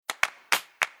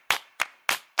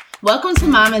Welcome to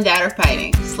Mom and Dad Are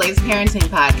Fighting, Slate's parenting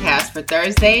podcast for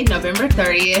Thursday, November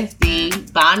 30th, the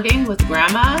Bonding with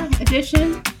Grandma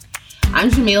edition. I'm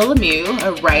Jamila Lemieux,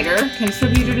 a writer,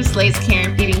 contributor to Slate's Care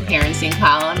and Feeding Parenting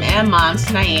column, and mom to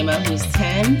Naima, who's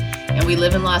 10, and we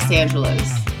live in Los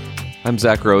Angeles. I'm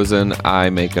Zach Rosen. I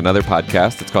make another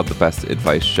podcast. It's called The Best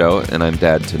Advice Show, and I'm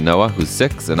dad to Noah, who's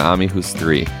 6, and Ami, who's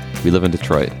 3. We live in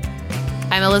Detroit.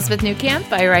 I'm Elizabeth Newcamp.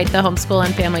 I write the homeschool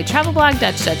and family travel blog,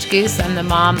 Dutch Goose. I'm the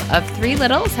mom of 3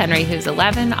 littles, Henry, who's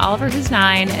 11, Oliver, who's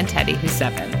 9, and Teddy, who's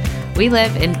 7. We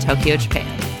live in Tokyo,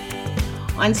 Japan.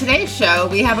 On today's show,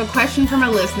 we have a question from a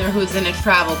listener who's in a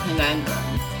travel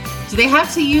conundrum. Do they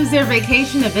have to use their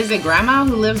vacation to visit grandma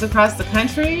who lives across the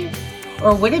country?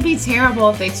 Or would it be terrible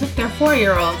if they took their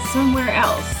 4-year-old somewhere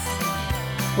else?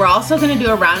 We're also going to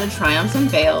do a round of triumphs and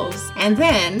fails. And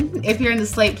then, if you're in the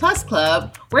Slate Plus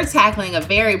Club, we're tackling a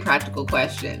very practical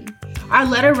question. Our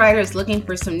letter writer is looking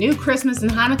for some new Christmas and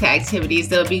Hanukkah activities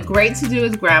that would be great to do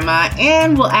with grandma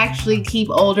and will actually keep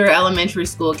older elementary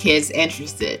school kids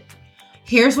interested.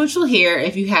 Here's what you'll hear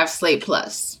if you have Slate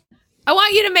Plus. I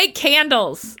want you to make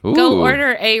candles. Ooh. Go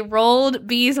order a rolled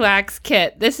beeswax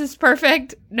kit. This is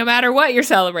perfect no matter what you're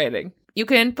celebrating. You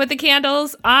can put the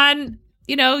candles on,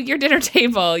 your dinner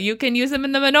table. You can use them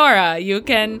in the menorah. You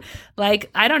can,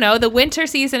 the winter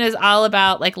season is all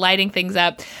about, lighting things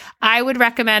up. I would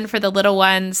recommend for the little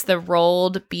ones the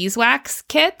rolled beeswax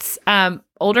kits.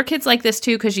 Older kids like this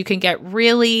too because you can get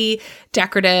really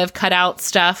decorative cutout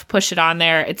stuff, push it on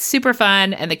there. It's super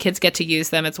fun, and the kids get to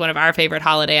use them. It's one of our favorite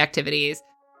holiday activities.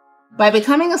 By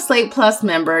becoming a Slate Plus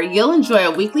member, you'll enjoy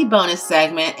a weekly bonus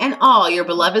segment and all your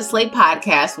beloved Slate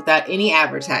podcasts without any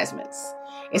advertisements.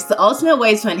 It's the ultimate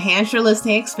way to enhance your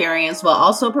listening experience while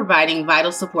also providing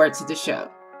vital support to the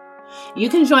show. You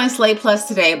can join Slate Plus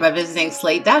today by visiting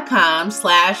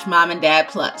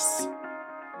slate.com/momanddadplus.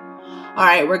 All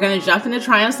right, we're going to jump into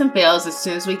triumphs and fails as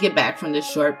soon as we get back from this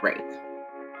short break.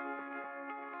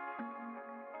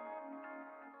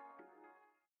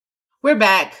 We're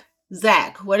back.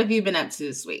 Zach, what have you been up to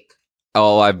this week?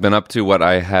 Oh, I've been up to what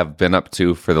I have been up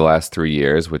to for the last 3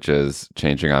 years, which is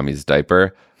changing Ami's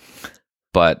diaper.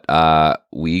 But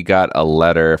we got a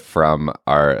letter from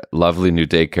our lovely new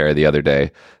daycare the other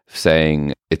day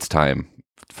saying it's time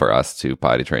for us to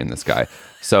potty train this guy.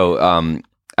 So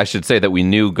I should say that we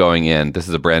knew going in, this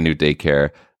is a brand new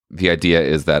daycare. The idea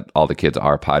is that all the kids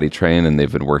are potty trained, and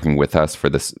they've been working with us for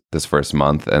this first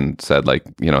month and said,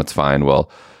 it's fine.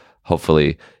 We'll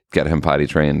hopefully get him potty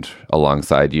trained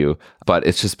alongside you. But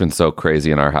it's just been so crazy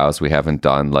in our house. We haven't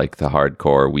done the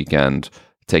hardcore weekend,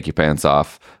 take your pants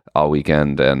off all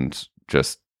weekend and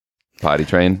just potty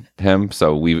train him.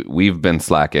 So we've been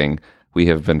slacking. We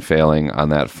have been failing on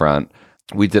that front.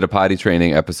 We did a potty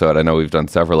training episode. I know we've done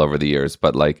several over the years,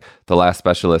 but the last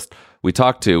specialist we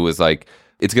talked to was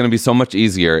it's going to be so much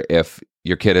easier if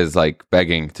your kid is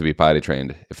begging to be potty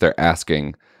trained, if they're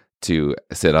asking to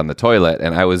sit on the toilet.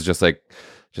 And I was just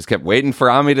kept waiting for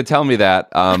Ami to tell me that,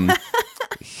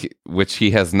 which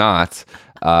he has not.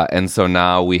 And so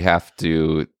now we have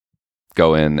to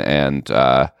go in and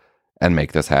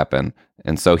make this happen.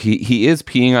 And so he is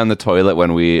peeing on the toilet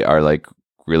when we are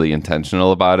really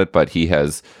intentional about it, but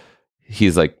he's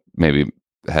maybe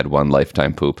had one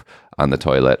lifetime poop on the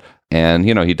toilet, and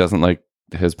he doesn't like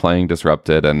his playing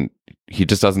disrupted, and he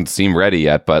just doesn't seem ready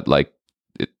yet. But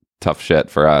tough shit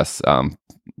for us,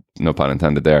 no pun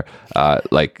intended there.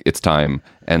 It's time,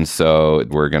 and so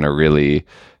we're gonna really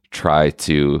try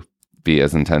to be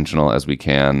as intentional as we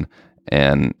can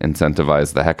and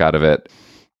incentivize the heck out of it,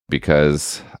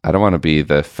 because I don't want to be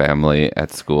the family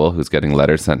at school who's getting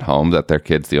letters sent home that their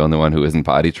kid's the only one who isn't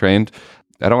potty trained.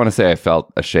 I don't want to say I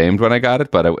felt ashamed when I got it,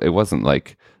 but it wasn't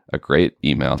a great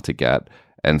email to get.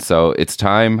 And so it's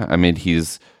time. I mean,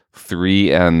 he's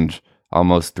 3 and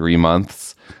almost 3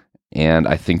 months, and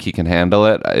I think he can handle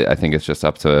it. I think it's just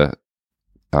up to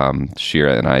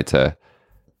Shira and I to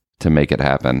make it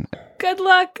happen. Good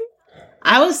luck.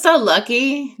 I was so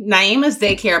lucky. Naima's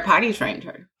daycare potty trained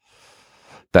her.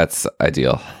 That's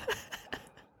ideal.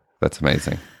 That's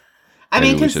amazing.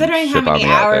 Maybe considering how many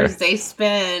hours they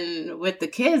spend with the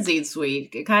kids each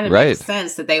week, it kind of makes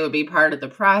sense that they would be part of the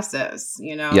process,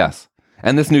 Yes.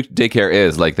 And this new daycare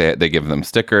is they give them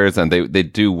stickers, and they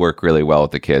do work really well with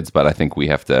the kids, but I think we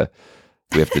have to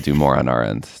do more on our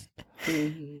end.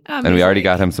 Mm-hmm. And we already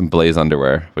got him some Blaze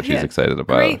underwear, which he's excited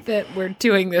about. Great that we're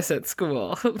doing this at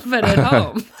school, but at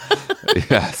home.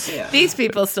 Yes. Yeah. These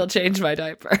people still change my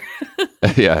diaper.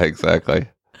 Yeah, exactly.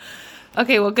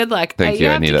 Okay, well, good luck. Thank you.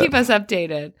 You have to keep us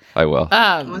updated. I will.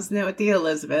 Wasn't it with you,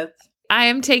 Elizabeth? I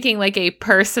am taking a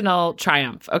personal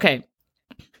triumph. Okay.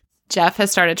 Jeff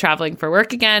has started traveling for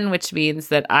work again, which means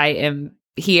that I am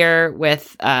here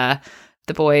with the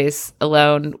boys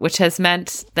alone, which has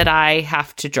meant that I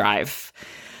have to drive.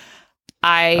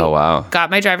 I got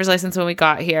my driver's license when we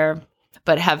got here,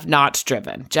 but have not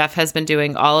driven. Jeff has been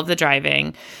doing all of the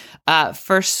driving.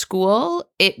 For school,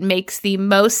 it makes the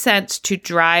most sense to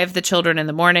drive the children in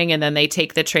the morning, and then they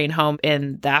take the train home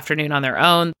in the afternoon on their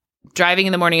own. Driving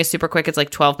in the morning is super quick. It's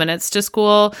like 12 minutes to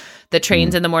school. The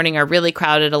trains in the morning are really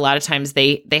crowded. A lot of times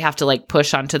they have to like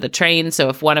push onto the train. So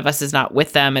if one of us is not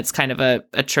with them, it's kind of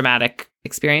a traumatic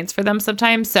experience for them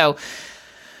sometimes. So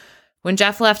when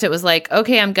Jeff left, it was like,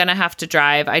 okay, I'm going to have to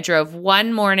drive. I drove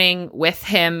one morning with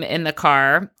him in the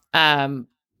car,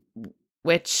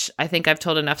 which I think I've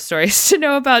told enough stories to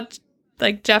know about,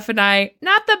 like Jeff and I.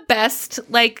 Not the best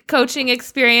like coaching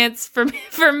experience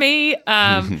for me.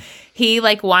 He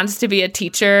like wants to be a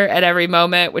teacher at every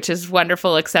moment, which is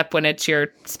wonderful, except when it's your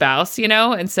spouse, you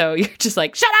know? And so you're just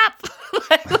like, shut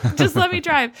up, just let me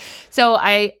drive. So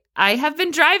I have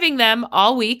been driving them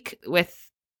all week with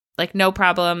like no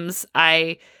problems.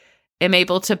 I am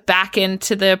able to back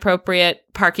into the appropriate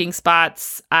parking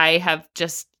spots. I have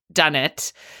just done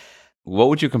it. What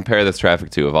would you compare this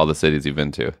traffic to of all the cities you've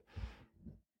been to?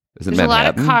 Is it There's Manhattan? a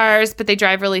lot of cars, but they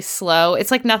drive really slow. It's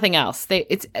like nothing else.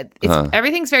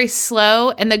 Everything's very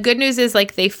slow. And the good news is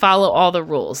like they follow all the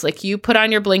rules. Like you put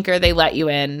on your blinker, they let you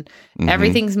in. Mm-hmm.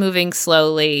 Everything's moving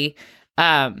slowly.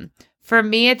 For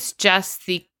me,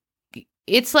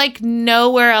 it's like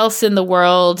nowhere else in the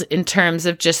world in terms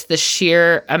of just the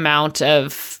sheer amount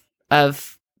of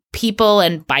people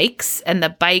and bikes. And the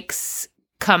bikes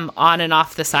come on and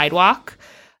off the sidewalk.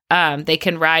 They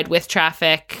can ride with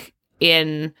traffic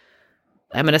in,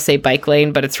 I'm going to say bike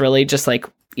lane, but it's really just like,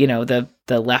 you know, the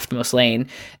leftmost lane.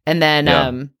 And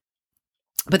then,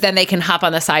 but then they can hop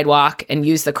on the sidewalk and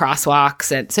use the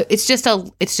crosswalks. And so it's just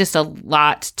a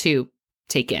lot to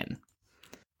take in.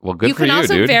 Well, good for you, dude. You can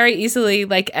also dude. very easily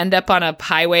like end up on a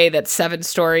highway that's 7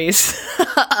 stories,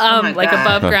 like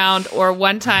above ground. Or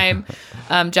one time,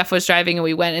 Jeff was driving and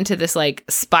we went into this like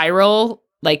spiral,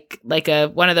 like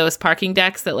one of those parking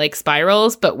decks that like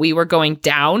spirals, but we were going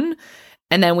down,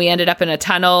 and then we ended up in a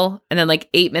tunnel, and then like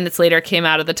 8 minutes later came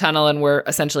out of the tunnel and we're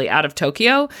essentially out of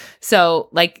Tokyo. So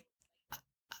like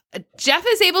Jeff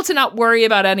is able to not worry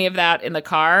about any of that in the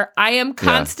car. I am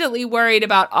constantly worried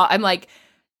about, I'm like,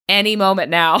 any moment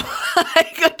now,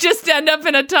 I could just end up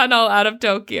in a tunnel out of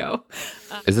Tokyo.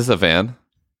 Is this a van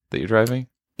that you're driving?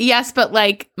 Yes, but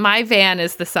like my van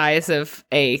is the size of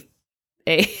a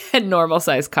normal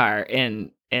size car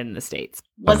in the States.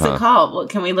 What's it called?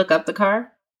 Can we look up the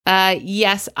car?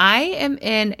 Yes, I am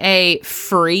in a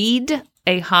Freed,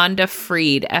 a Honda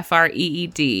Freed,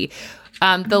 Freed.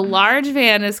 The large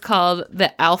van is called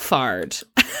the Alphard.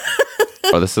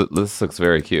 Oh, this looks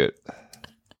very cute.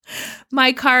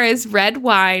 My car is red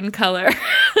wine color.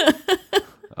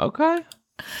 Okay.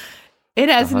 It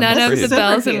has none of the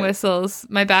bells cute. and whistles.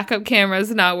 My backup camera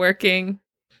is not working.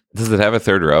 Does it have a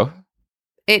third row?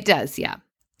 It does, yeah.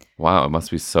 Wow, it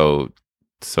must be so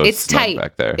It's snug tight.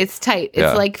 back there. It's tight.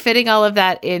 It's like fitting all of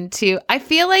that into, I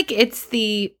feel like it's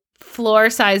the floor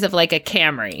size of like a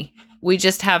Camry. We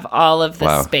just have all of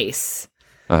the space.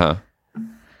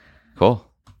 Cool.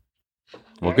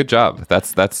 Well, good job.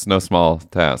 That's no small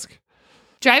task.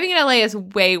 Driving in LA is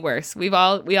way worse. We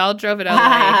all drove in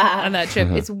LA on that trip.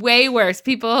 It's way worse.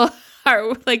 People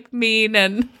are like mean,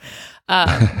 and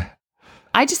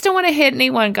I just don't want to hit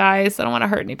anyone, guys. I don't want to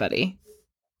hurt anybody.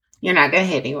 You're not gonna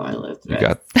hit anyone.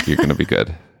 You're gonna be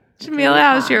good. Jamila,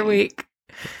 how's your week?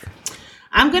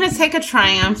 I'm gonna take a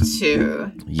triumph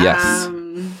too. Yes.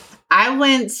 I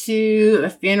went to a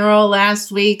funeral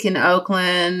last week in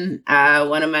Oakland.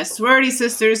 One of my sorority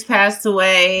sisters passed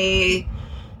away.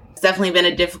 It's definitely been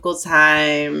a difficult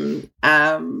time,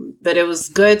 but it was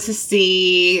good to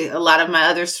see a lot of my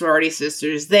other sorority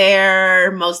sisters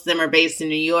there. Most of them are based in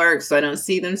New York, so I don't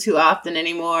see them too often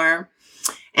anymore.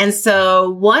 And so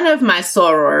one of my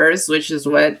sorors, which is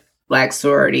what Black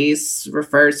sororities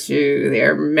refer to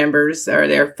their members or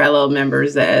their fellow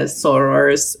members as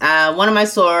sorors. One of my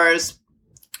sorors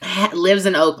lives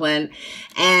in Oakland,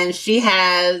 and she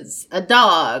has a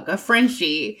dog, a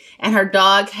Frenchie, and her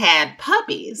dog had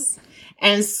puppies.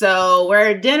 And so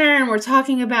we're at dinner and we're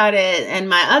talking about it. And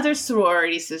my other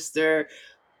sorority sister,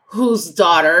 whose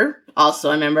daughter,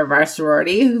 also a member of our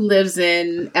sorority, who lives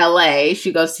in LA,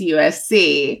 she goes to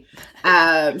USC.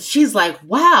 She's like,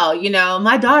 wow,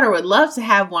 my daughter would love to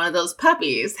have one of those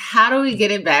puppies. How do we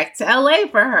get it back to LA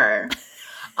for her?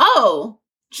 Oh,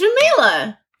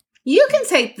 Jamila, you can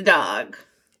take the dog.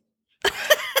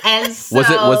 And so,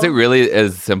 was it really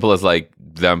as simple as like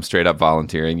them straight up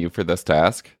volunteering you for this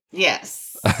task?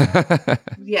 Yes.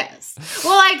 Yes.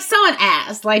 Well, like someone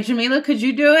asked, like, Jamila, could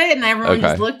you do it? And everyone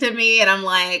just looked at me and I'm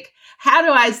like, how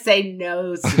do I say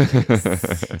no to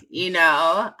this?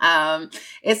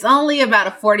 It's only about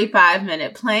a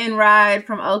 45-minute plane ride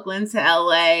from Oakland to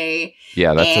LA.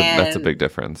 Yeah, that's a big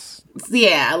difference.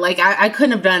 Yeah, like I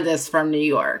couldn't have done this from New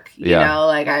York. You know,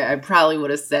 like I probably would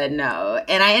have said no.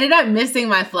 And I ended up missing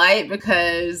my flight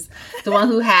because the one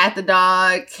who had the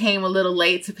dog came a little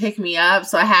late to pick me up.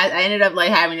 So I ended up like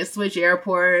having to switch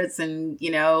airports and,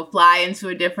 fly into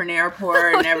a different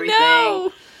airport and everything.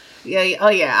 No. Yeah. Oh,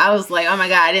 yeah. I was like, oh, my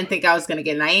God, I didn't think I was going to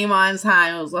get Naeem on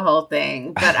time. It was the whole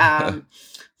thing. But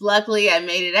luckily, I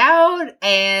made it out.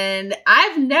 And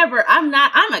I'm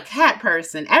a cat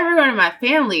person. Everyone in my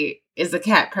family is a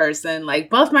cat person.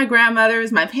 Like both my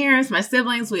grandmothers, my parents, my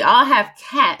siblings, we all have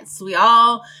cats. We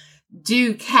all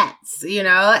do cats,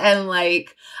 and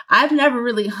like I've never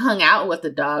really hung out with a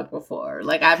dog before.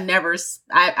 Like I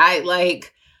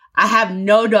have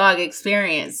no dog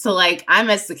experience. So like I'm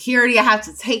at security. I have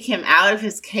to take him out of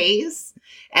his case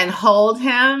and hold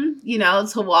him,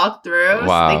 to walk through.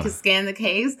 Wow. So they can scan the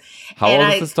case. How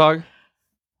old is this dog?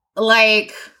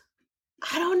 Like,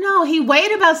 I don't know. He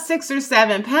weighed about 6 or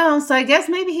 7 pounds. So I guess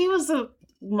maybe he was a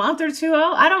month or two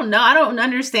old. I don't know. I don't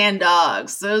understand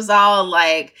dogs. So it was all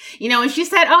like, when she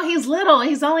said, oh, he's little,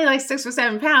 he's only like 6 or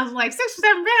 7 pounds. I'm like 6 or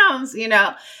 7 pounds,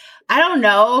 I don't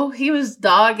know. He was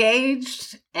dog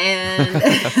aged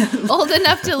and old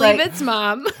enough to leave its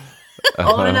mom.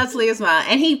 Old enough to leave his mom.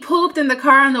 And he pooped in the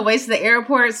car on the way to the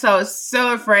airport. So I was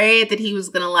so afraid that he was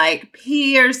going to like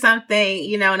pee or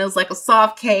something, and it was like a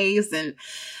soft case. And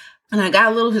I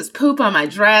got a little his poop on my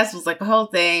dress. It was like a whole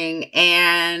thing.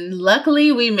 And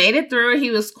luckily we made it through.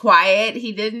 He was quiet.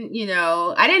 He didn't,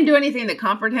 I didn't do anything to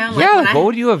comfort him. Like, what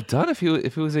would you have done if he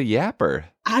was a yapper?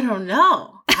 I don't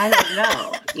know.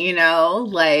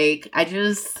 Like I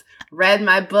just read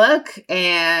my book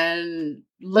and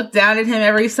looked down at him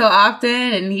every so often.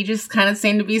 And he just kind of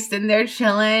seemed to be sitting there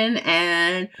chilling.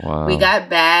 And we got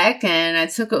back and I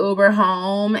took an Uber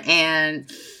home and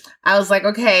I was like,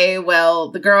 okay,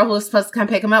 well, the girl who was supposed to come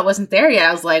pick him up wasn't there yet.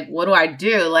 I was like, what do I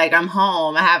do? Like, I'm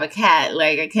home. I have a cat.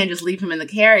 Like, I can't just leave him in the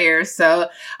carrier. So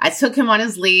I took him on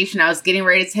his leash and I was getting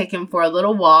ready to take him for a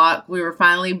little walk. We were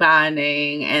finally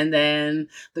bonding. And then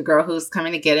the girl who was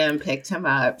coming to get him picked him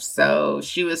up. So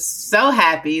she was so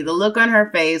happy. The look on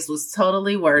her face was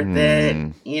totally worth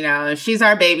it. She's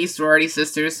our baby sorority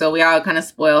sister. So we all kind of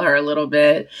spoil her a little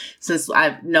bit since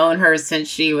I've known her since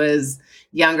she was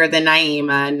younger than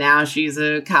Naima. Now she's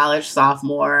a college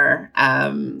sophomore,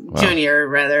 junior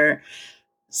rather.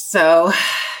 So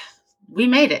we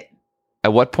made it.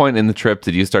 At what point in the trip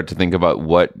did you start to think about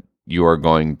what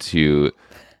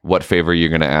favor you're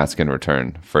going to ask in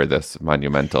return for this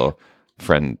monumental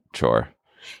friend chore?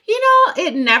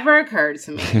 It never occurred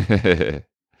to me.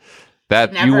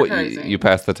 You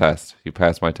passed the test. You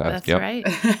passed my test. That's right.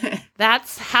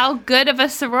 That's how good of a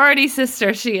sorority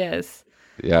sister she is.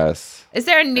 Yes. Is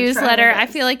there a newsletter? I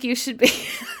feel like you should be.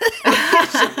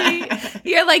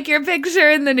 You're like your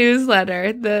picture in the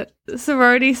newsletter, the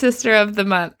sorority sister of the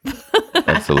month.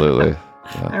 Absolutely.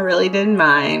 Yeah. I really didn't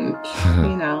mind.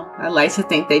 I like to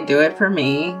think they do it for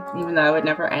me, even though I would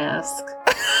never ask.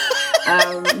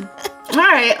 All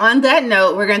right. On that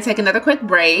note, we're going to take another quick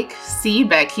break. See you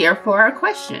back here for our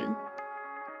question.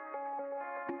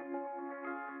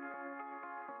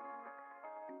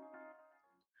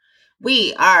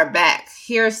 We are back.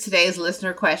 Here's today's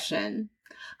listener question.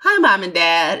 Hi, Mom and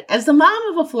Dad. As the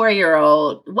mom of a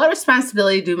 4-year-old, what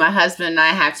responsibility do my husband and I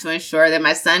have to ensure that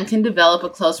my son can develop a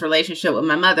close relationship with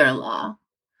my mother-in-law?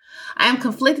 I am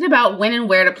conflicted about when and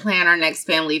where to plan our next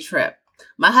family trip.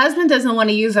 My husband doesn't want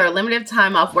to use our limited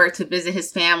time off work to visit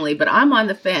his family, but I'm on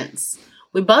the fence.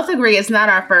 We both agree it's not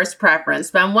our first preference,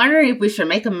 but I'm wondering if we should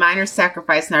make a minor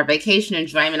sacrifice in our vacation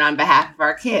enjoyment on behalf of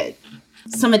our kid.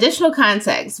 Some additional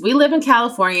context. We live in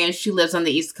California and she lives on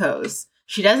the East Coast.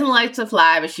 She doesn't like to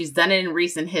fly, but she's done it in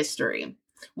recent history.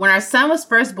 When our son was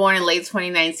first born in late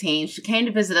 2019, she came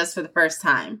to visit us for the first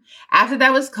time. After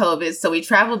that was COVID, so we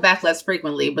traveled back less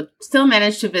frequently, but still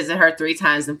managed to visit her 3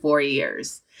 times in 4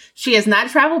 years. She has not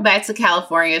traveled back to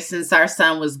California since our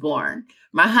son was born.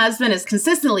 My husband has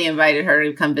consistently invited her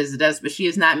to come visit us, but she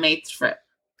has not made the trip.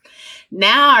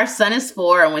 Now our son is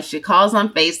 4, and when she calls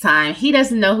on FaceTime, he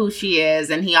doesn't know who she is,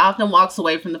 and he often walks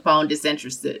away from the phone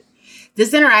disinterested.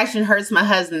 This interaction hurts my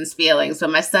husband's feelings, but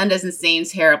my son doesn't seem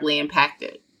terribly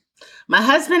impacted. My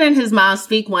husband and his mom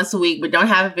speak once a week, but don't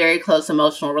have a very close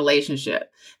emotional relationship.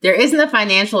 There isn't a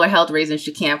financial or health reason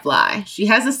she can't fly. She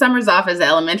has the summers off as an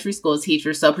elementary school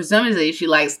teacher, so presumably she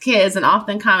likes kids and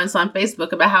often comments on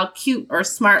Facebook about how cute or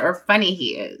smart or funny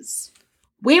he is.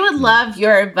 We would love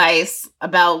your advice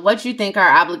about what you think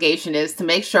our obligation is to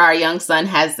make sure our young son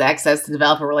has the access to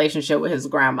develop a relationship with his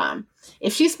grandma.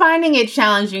 If she's finding it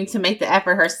challenging to make the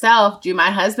effort herself, do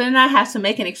my husband and I have to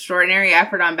make an extraordinary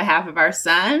effort on behalf of our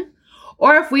son?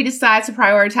 Or if we decide to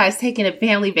prioritize taking a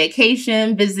family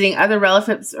vacation, visiting other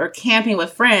relatives, or camping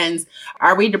with friends,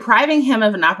 are we depriving him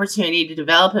of an opportunity to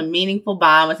develop a meaningful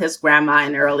bond with his grandma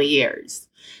in early years?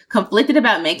 Conflicted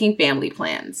about making family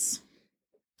plans.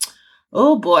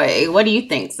 Oh boy, what do you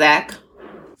think, Zach?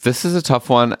 This is a tough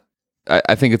one.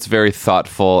 I think it's very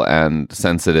thoughtful and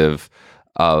sensitive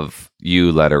of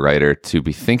you, letter writer, to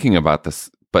be thinking about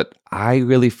this. But I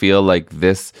really feel like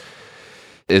this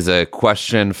is a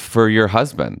question for your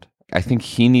husband. I think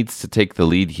he needs to take the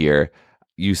lead here.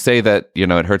 You say that,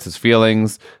 it hurts his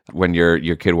feelings when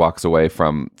your kid walks away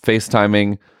from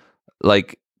FaceTiming.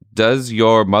 Like, does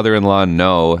your mother-in-law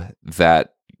know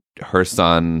that her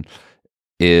son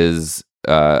is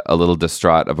a little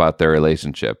distraught about their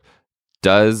relationship?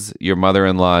 Does your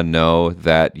mother-in-law know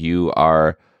that you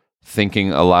are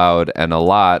thinking aloud and a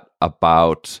lot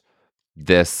about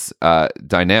this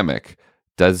dynamic?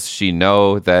 Does she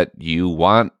know that you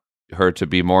want her to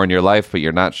be more in your life, but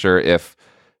you're not sure if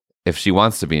she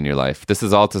wants to be in your life? This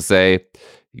is all to say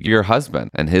your husband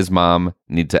and his mom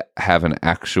need to have an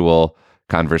actual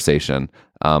conversation,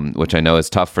 which I know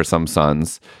is tough for some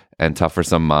sons and tough for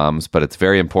some moms, but it's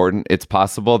very important. It's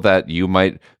possible that you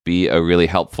might be a really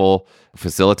helpful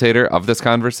facilitator of this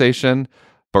conversation,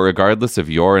 but regardless of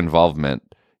your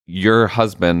involvement, your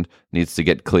husband needs to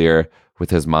get clear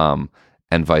with his mom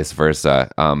and vice versa,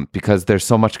 because there's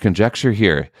so much conjecture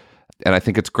here. And I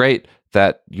think it's great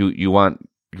that you want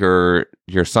your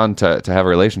son to have a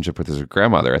relationship with his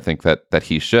grandmother. I think that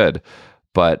he should.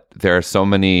 But there are so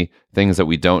many things that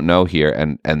we don't know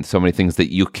here, and so many things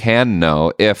that you can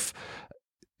know if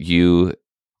you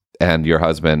and your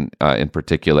husband in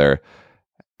particular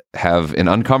have an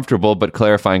uncomfortable but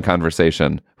clarifying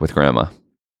conversation with grandma.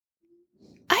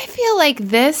 I feel like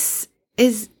this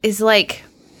is like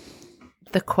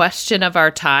the question of our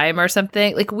time or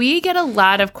something. Like, we get a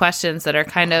lot of questions that are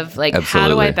kind of like, Absolutely.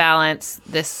 How do I balance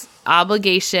this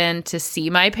obligation to see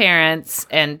my parents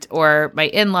or my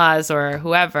in-laws or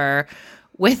whoever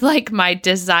with like my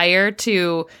desire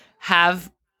to have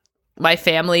my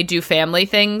family do family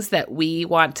things that we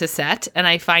want to set? And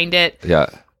I find it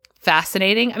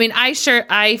fascinating. I mean,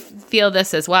 I feel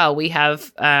this as well. We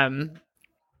have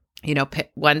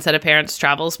one set of parents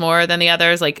travels more than the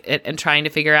others, like, and trying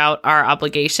to figure out our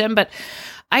obligation. But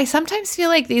I sometimes feel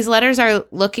like these letters are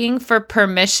looking for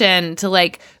permission to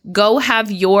like go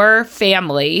have your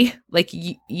family, like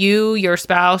you, your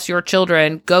spouse, your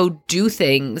children, go do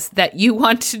things that you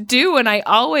want to do. And I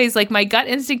always, like, my gut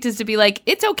instinct is to be like,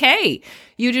 it's okay.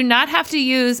 You do not have to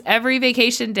use every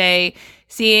vacation day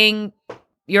seeing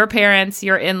your parents,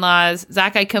 your in-laws.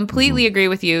 Zach, I completely agree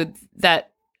with you that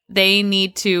they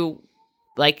need to,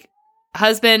 like,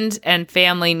 husband and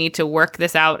family need to work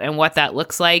this out and what that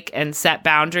looks like and set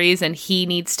boundaries. And he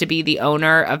needs to be the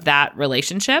owner of that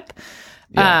relationship.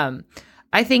 Yeah.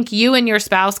 I think you and your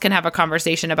spouse can have a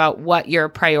conversation about what your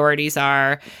priorities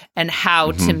are and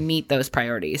how to meet those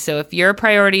priorities. So if your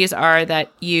priorities are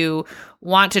that you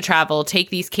want to travel, take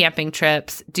these camping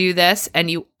trips, do this,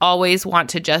 and you always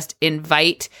want to just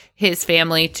invite his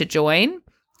family to join,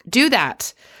 do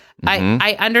that.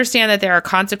 I understand that there are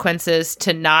consequences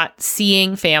to not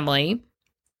seeing family,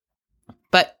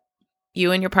 but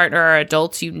you and your partner are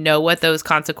adults. You know what those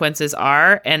consequences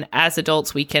are. And as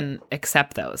adults, we can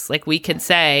accept those. Like, we can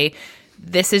say,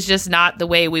 this is just not the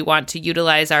way we want to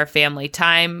utilize our family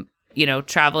time,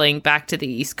 traveling back to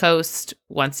the East Coast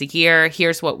once a year.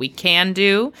 Here's what we can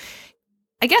do.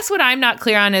 I guess what I'm not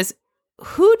clear on is,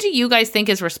 who do you guys think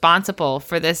is responsible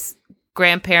for this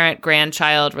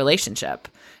grandparent-grandchild relationship?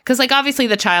 Because, like, obviously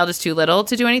the child is too little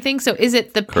to do anything. So is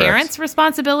it the Correct. Parents'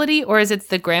 responsibility, or is it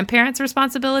the grandparents'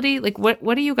 responsibility? Like,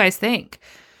 what do you guys think?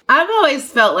 I've always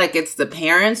felt like it's the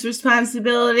parents'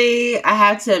 responsibility. I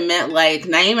have to admit, like,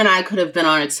 Naeem and I could have been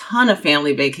on a ton of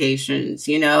family vacations,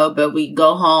 but we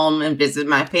go home and visit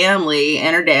my family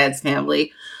and her dad's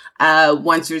family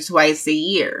once or twice a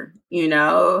year.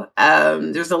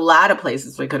 There's a lot of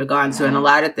places we could have gone to and a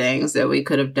lot of things that we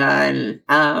could have done.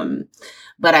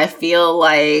 But I feel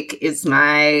like it's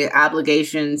my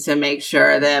obligation to make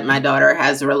sure that my daughter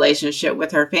has a relationship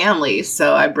with her family.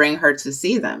 So I bring her to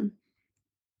see them.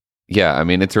 Yeah, I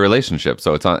mean, it's a relationship,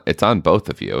 so it's on both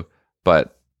of you.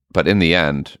 But in the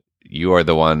end, you are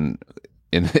the one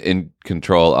in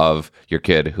control of your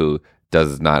kid who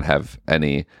does not have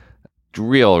any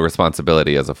real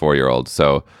responsibility as a 4-year-old.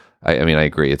 So I mean, I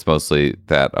agree. It's mostly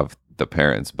that of the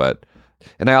parents,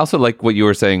 and I also like what you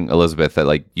were saying, Elizabeth, that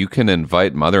like you can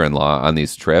invite mother-in-law on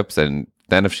these trips, and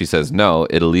then if she says no,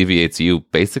 it alleviates you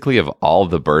basically of all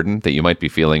the burden that you might be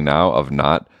feeling now of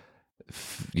not,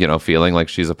 feeling like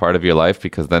she's a part of your life,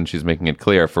 because then she's making it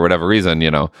clear for whatever reason,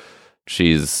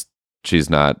 she's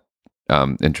not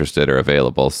interested or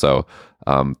available. So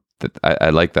I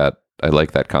like that. I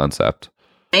like that concept.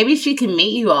 Maybe she can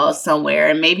meet you all somewhere,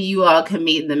 and maybe you all can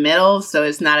meet in the middle, so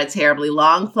it's not a terribly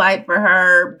long flight for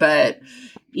her. But,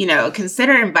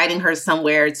 consider inviting her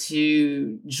somewhere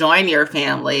to join your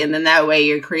family. And then that way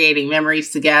you're creating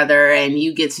memories together and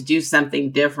you get to do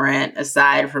something different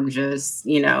aside from just,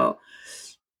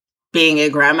 being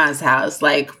at grandma's house.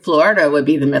 Like Florida would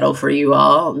be the middle for you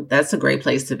all. That's a great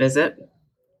place to visit.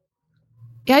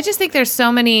 Yeah, I just think there's so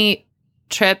many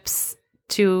trips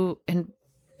to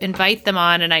invite them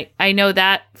on. And I know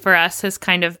that for us has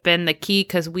kind of been the key,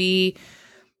 because we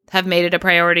have made it a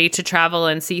priority to travel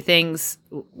and see things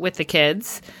with the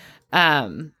kids.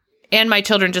 And my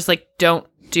children just like don't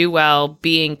do well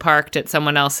being parked at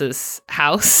someone else's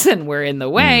house and we're in the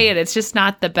way. And it's just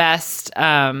not the best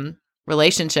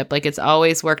relationship. Like, it's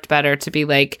always worked better to be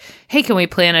like, hey, can we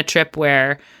plan a trip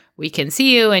where we can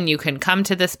see you and you can come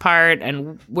to this part,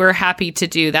 and we're happy to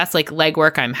do. That's like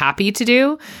legwork I'm happy to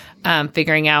do.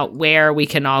 Figuring out where we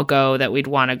can all go that we'd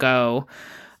want to go.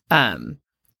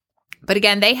 But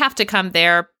again, they have to come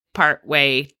their part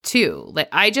way too. Like,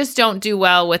 I just don't do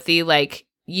well with the, like,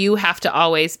 you have to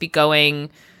always be going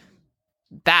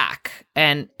back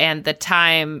and the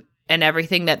time and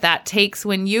everything that takes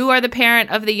when you are the parent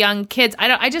of the young kids.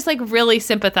 I just like really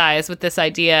sympathize with this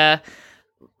idea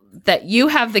that you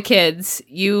have the kids,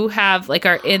 you have like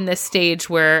are in this stage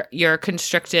where you're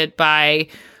constricted by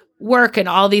work and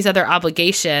all these other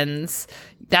obligations.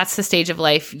 That's the stage of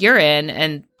life you're in.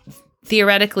 And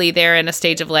theoretically, they're in a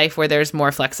stage of life where there's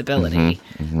more flexibility.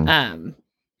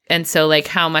 And so like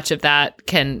how much of that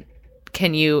can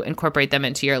you incorporate them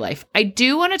into your life? I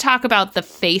do want to talk about the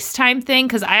FaceTime thing,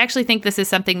 because I actually think this is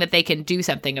something that they can do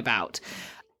something about.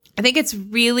 I think it's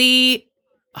really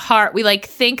hard. We like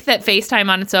think that FaceTime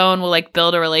on its own will like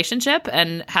build a relationship,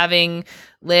 and having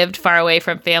lived far away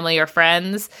from family or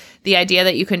friends, the idea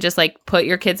that you can just like put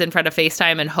your kids in front of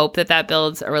FaceTime and hope that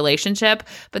builds a relationship.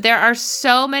 But there are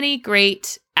so many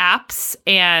great apps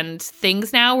and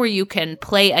things now where you can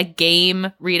play a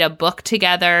game, read a book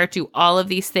together, do all of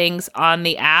these things on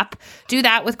the app. Do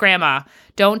that with grandma.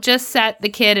 Don't just set the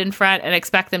kid in front and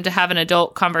expect them to have an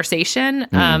adult conversation,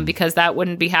 because that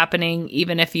wouldn't be happening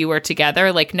even if you were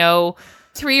together. Like, no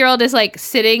 3-year-old is like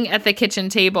sitting at the kitchen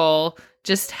table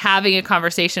just having a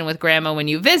conversation with grandma when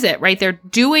you visit, right? They're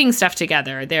doing stuff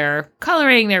together. They're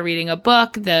coloring, they're reading a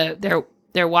book,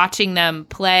 they're watching them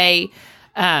play.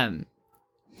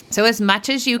 So as much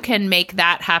as you can make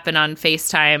that happen on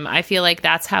FaceTime, I feel like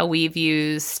that's how we've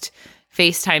used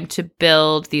FaceTime to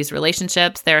build these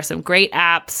relationships. There are some great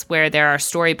apps where there are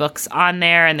storybooks on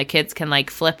there and the kids can like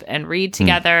flip and read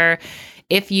together.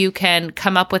 If you can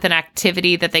come up with an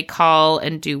activity that they call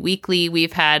and do weekly,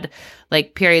 we've had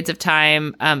like periods of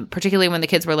time, particularly when the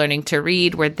kids were learning to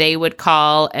read, where they would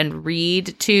call and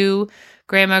read to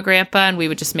grandma, grandpa, and we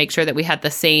would just make sure that we had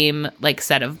the same like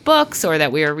set of books, or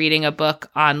that we were reading a book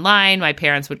online. My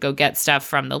parents would go get stuff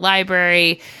from the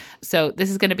library. So this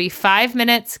is going to be 5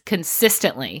 minutes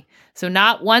consistently. So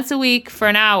not once a week for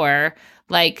an hour,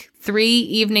 like 3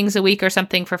 evenings a week or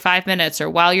something for 5 minutes, or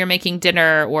while you're making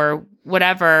dinner or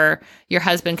whatever your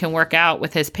husband can work out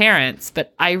with his parents.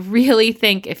 But I really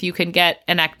think if you can get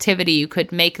an activity, you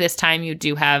could make this time you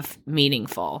do have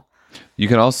meaningful. You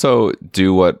can also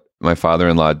do what my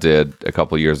father-in-law did a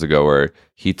couple years ago, where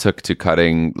he took to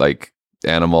cutting like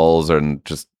animals and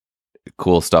just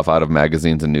cool stuff out of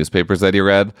magazines and newspapers that he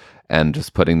read, and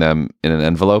just putting them in an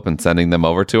envelope and sending them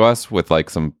over to us with like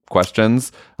some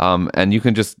questions. And you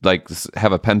can just like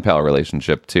have a pen pal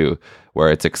relationship too,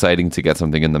 where it's exciting to get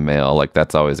something in the mail. Like,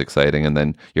 that's always exciting. And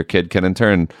then your kid can in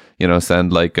turn,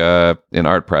 send like an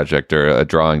art project or a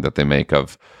drawing that they make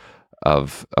of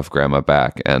grandma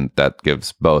back, and that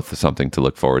gives both something to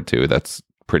look forward to that's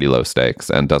pretty low stakes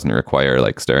and doesn't require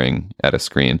like staring at a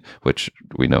screen, which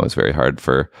we know is very hard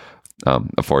for a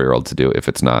 4-year-old to do if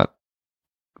it's not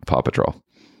Paw Patrol.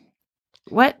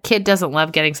 What kid doesn't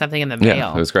love getting something in the mail?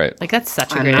 Yeah, it was great. Like, that's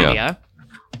such a great idea.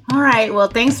 All right. Well,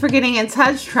 thanks for getting in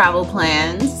touch, Travel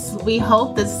Plans. We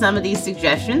hope that some of these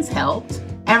suggestions helped.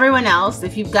 Everyone else,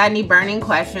 if you've got any burning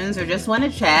questions or just want to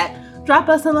chat, drop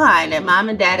us a line at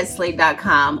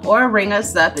momanddad@slate.com or ring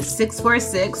us up at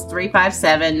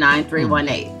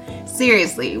 646-357-9318.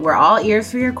 Seriously, we're all ears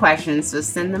for your questions, so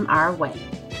send them our way.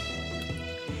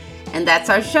 And that's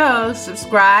our show.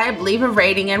 Subscribe, leave a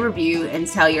rating and review, and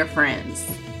tell your friends.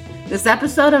 This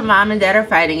episode of Mom and Dad Are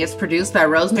Fighting is produced by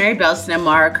Rosemary Belson and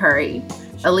Mara Curry.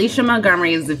 Alicia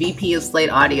Montgomery is the VP of Slate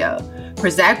Audio. For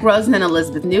Zach Rosen and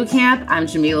Elizabeth Newcamp, I'm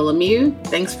Jamila Lemieux.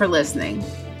 Thanks for listening.